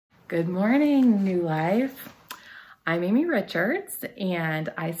Good morning, New Life. I'm Amy Richards,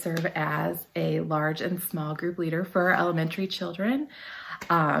 and I serve as a large and small group leader for elementary children.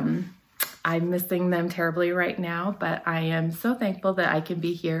 I'm missing them terribly right now, but I am so thankful that I can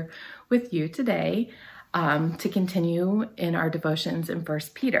be here with you today to continue in our devotions in 1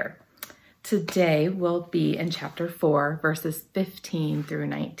 Peter. Today we'll be in chapter 4, verses 15 through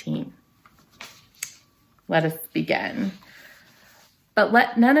 19. Let us begin. But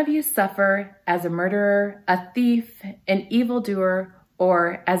let none of you suffer as a murderer, a thief, an evildoer,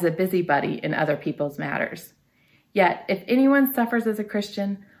 or as a busybody in other people's matters. Yet if anyone suffers as a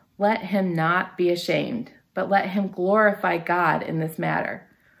Christian, let him not be ashamed, but let him glorify God in this matter.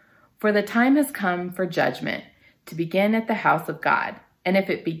 For the time has come for judgment to begin at the house of God. And if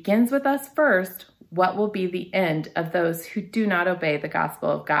it begins with us first, what will be the end of those who do not obey the gospel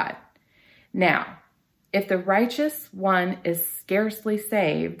of God? Now, if the righteous one is scarcely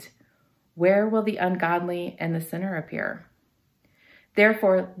saved, where will the ungodly and the sinner appear?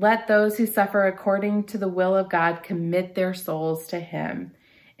 Therefore, let those who suffer according to the will of God commit their souls to Him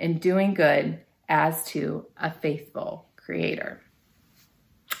in doing good as to a faithful Creator.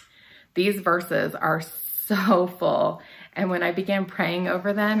 These verses are so full, and when I began praying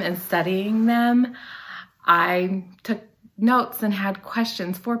over them and studying them, I took notes and had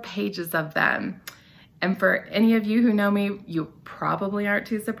questions, 4 pages of them. And for any of you who know me, you probably aren't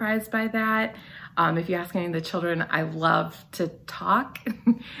too surprised by that. If you ask any of the children, I love to talk.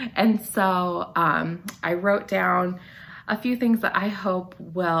 And so I wrote down a few things that I hope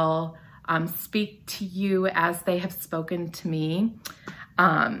will speak to you as they have spoken to me.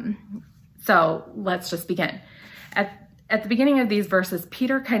 So let's just begin. At the beginning of these verses,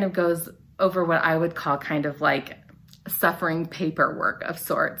 Peter kind of goes over what I would call kind of like suffering paperwork of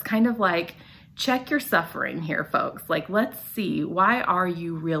sorts, kind of like, check your suffering here, folks. Like, let's see, why are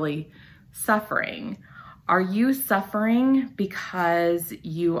you really suffering? Are you suffering because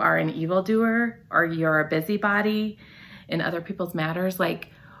you are an evildoer or you're a busybody in other people's matters? Like,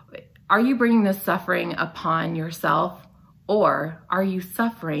 are you bringing this suffering upon yourself, or are you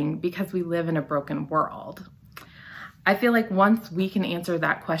suffering because we live in a broken world? I feel like once we can answer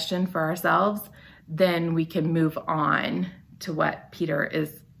that question for ourselves, then we can move on to what Peter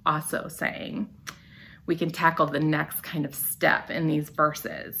is also saying. We can tackle the next kind of step in these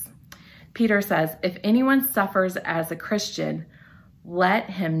verses. Peter says, if anyone suffers as a Christian, let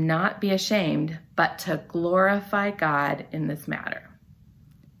him not be ashamed, but to glorify God in this matter.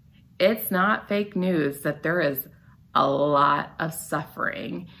 It's not fake news that there is a lot of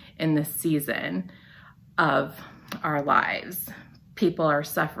suffering in this season of our lives. People are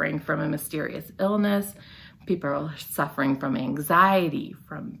suffering from a mysterious illness. People are suffering from anxiety,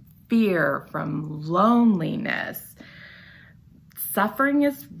 from fear, from loneliness. Suffering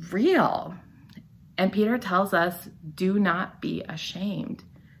is real. And Peter tells us, do not be ashamed.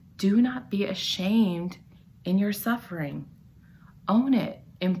 Do not be ashamed in your suffering. Own it.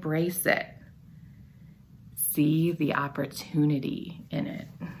 Embrace it. See the opportunity in it.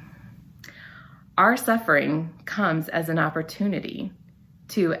 Our suffering comes as an opportunity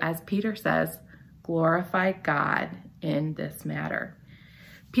to, as Peter says, glorify God in this matter.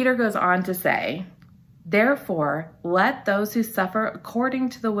 Peter goes on to say, therefore, let those who suffer according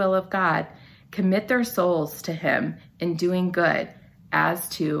to the will of God commit their souls to Him in doing good as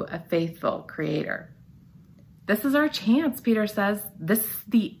to a faithful Creator. This is our chance, Peter says. This is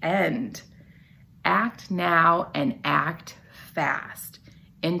the end. Act now and act fast.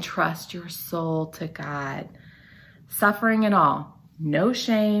 Entrust your soul to God. Suffering and all, no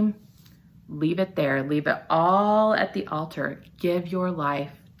shame. Leave it there. Leave it all at the altar. Give your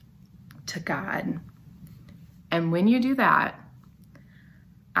life to God. And when you do that,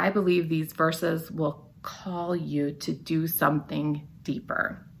 I believe these verses will call you to do something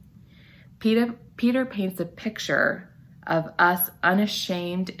deeper. Peter paints a picture of us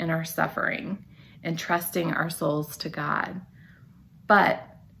unashamed in our suffering and trusting our souls to God. But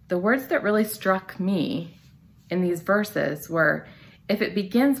the words that really struck me in these verses were, if it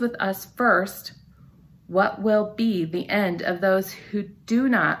begins with us first, what will be the end of those who do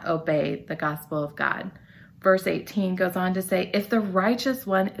not obey the gospel of God? Verse 18 goes on to say, if the righteous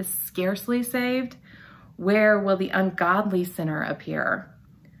one is scarcely saved, where will the ungodly sinner appear?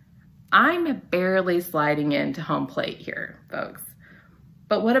 I'm barely sliding into home plate here, folks.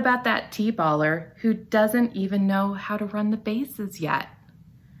 But what about that T-baller who doesn't even know how to run the bases yet?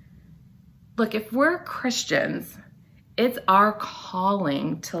 Look, if we're Christians, it's our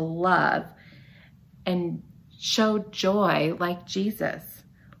calling to love and show joy like Jesus.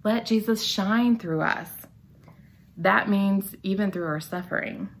 Let Jesus shine through us. That means even through our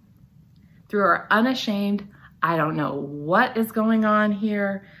suffering. through our unashamed, I don't know what is going on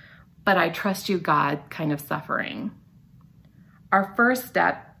here, but I trust you, God, kind of suffering. Our first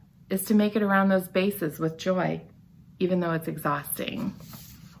step is to make it around those bases with joy, even though it's exhausting.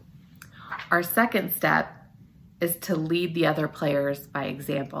 Our second step is to lead the other players by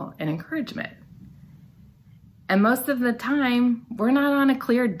example and encouragement. And most of the time, we're not on a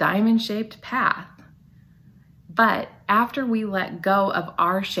clear diamond-shaped path. But after we let go of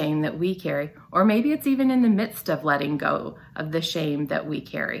our shame that we carry, or maybe it's even in the midst of letting go of the shame that we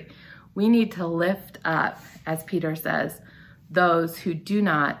carry, we need to lift up, as Peter says, those who do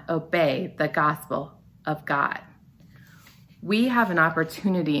not obey the gospel of God. We have an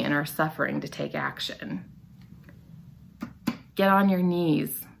opportunity in our suffering to take action. Get on your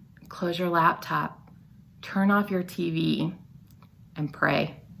knees, close your laptop, turn off your TV, and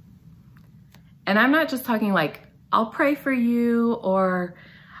pray. And I'm not just talking like, I'll pray for you or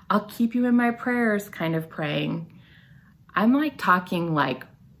I'll keep you in my prayers kind of praying. I'm like talking like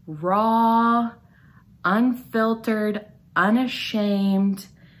raw, unfiltered, unashamed,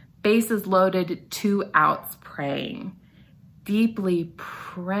 bases loaded, 2 outs praying. Deeply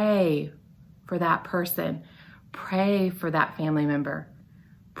pray for that person. Pray for that family member.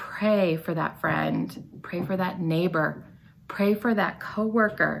 Pray for that friend. Pray for that neighbor. Pray for that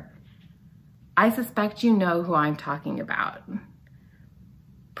coworker. I suspect you know who I'm talking about.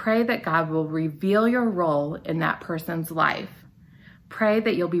 Pray that God will reveal your role in that person's life. Pray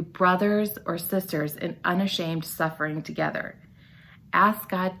that you'll be brothers or sisters in unashamed suffering together. Ask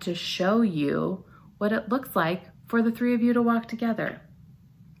God to show you what it looks like for the 3 of you to walk together.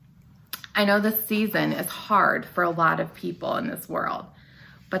 I know this season is hard for a lot of people in this world,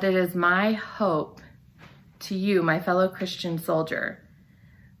 but it is my hope to you, my fellow Christian soldier,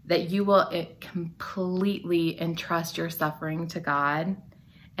 that you will completely entrust your suffering to God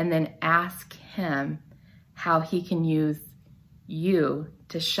and then ask Him how He can use you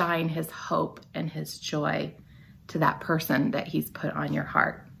to shine His hope and His joy to that person that He's put on your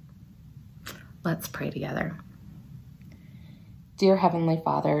heart. Let's pray together. Dear Heavenly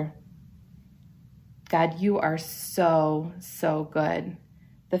Father, God, you are so, so good.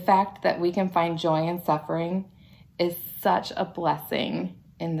 The fact that we can find joy in suffering is such a blessing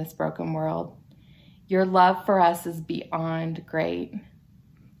in this broken world. Your love for us is beyond great.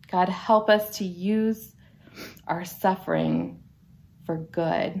 God, help us to use our suffering for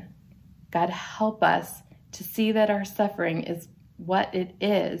good. God, help us to see that our suffering is what it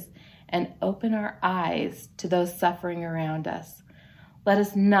is and open our eyes to those suffering around us. Let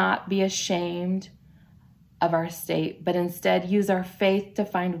us not be ashamed of our state, but instead use our faith to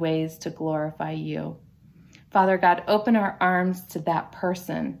find ways to glorify you. Father God, open our arms to that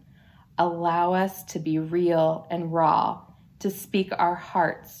person. Allow us to be real and raw, to speak our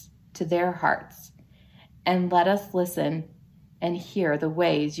hearts to their hearts, and let us listen and hear the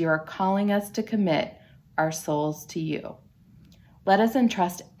ways you are calling us to commit our souls to you. Let us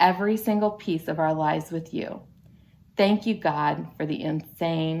entrust every single piece of our lives with you. Thank you, God, for the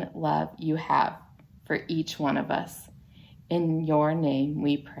insane love you have for each one of us. In your name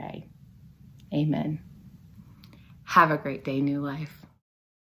we pray. Amen. Have a great day, New Life.